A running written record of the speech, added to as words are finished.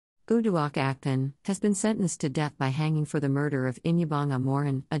Uduak Akpan has been sentenced to death by hanging for the murder of Iniubong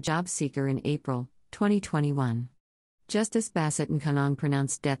Umoren, a job seeker in April 2021. Justice Bassett Nkanong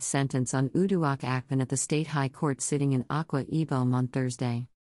pronounced death sentence on Uduak Akpan at the State High Court sitting in Iniubong on Thursday.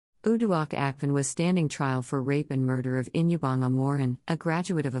 Uduak Akpan was standing trial for rape and murder of Iniubong Umoren, a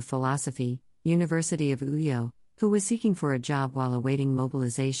graduate of philosophy, University of Uyo, who was seeking for a job while awaiting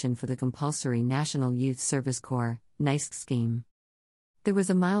mobilization for the compulsory National Youth Service Corps (NYSC) scheme. There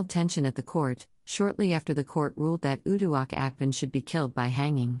was a mild tension at the court, shortly after the court ruled that Uduak Akpan should be killed by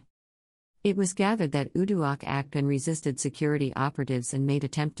hanging. It was gathered that Uduak Akpan resisted security operatives and made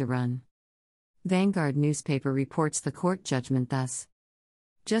attempt to run. Vanguard newspaper reports the court judgment thus.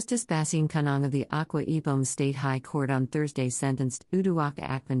 Justice Bassett Nkanong of the Iniubong State High Court on Thursday sentenced Uduak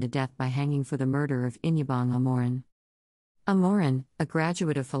Akpan to death by hanging for the murder of Iniubong Umoren. Umoren, a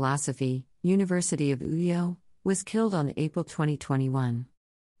graduate of philosophy, University of Uyo, was killed on April 2021.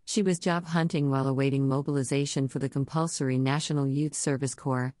 She was job hunting while awaiting mobilization for the compulsory National Youth Service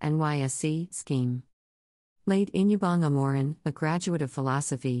Corps (NYSC) scheme. Late Iniubong Umoren, a graduate of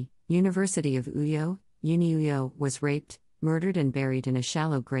philosophy, University of Uyo, Iniubong, was raped, murdered and buried in a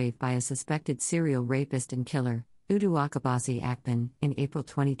shallow grave by a suspected serial rapist and killer, Uduak Akpan, in April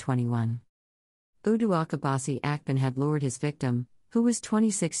 2021. Uduak Akpan had lured his victim, who was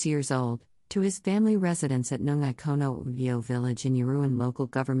 26 years old, to his family residence at Nungikono Uyo village in Uruan local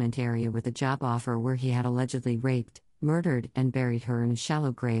government area with a job offer where he had allegedly raped, murdered and buried her in a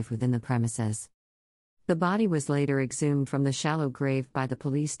shallow grave within the premises. The body was later exhumed from the shallow grave by the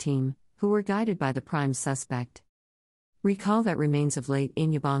police team, who were guided by the prime suspect. Recall that remains of late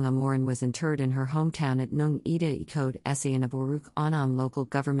Iniubong Umoren was interred in her hometown at Nung Ida Ikod Esi in Aburuk Onam local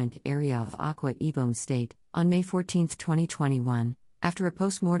government area of Iniubong State, on May 14, 2021, after a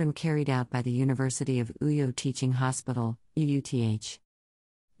post-mortem carried out by the University of Uyo Teaching Hospital, UUTH.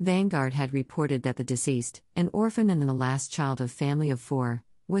 Vanguard had reported that the deceased, an orphan and the last child of family of 4,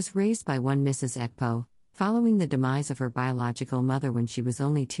 was raised by one Mrs. Ekpo, following the demise of her biological mother when she was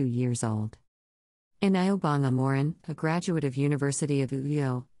only 2 years old. Iniubong Umoren, a graduate of University of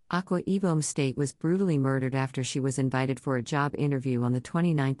Uyo, Iniubong State, was brutally murdered after she was invited for a job interview on the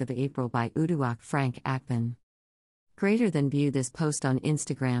 29th of April by Uduak Frank Akpan. Greater than view this post on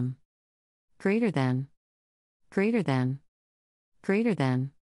Instagram. Greater than. Greater than. Greater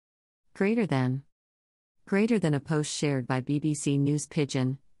than. Greater than. Greater than a post shared by BBC News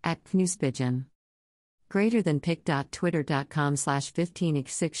Pigeon, @newspigeon. Greater than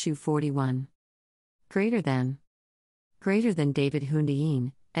pic.twitter.com/15x6u41. Greater than. Greater than David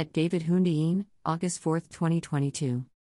Hundiin, @David Hundiin, August 4, 2022.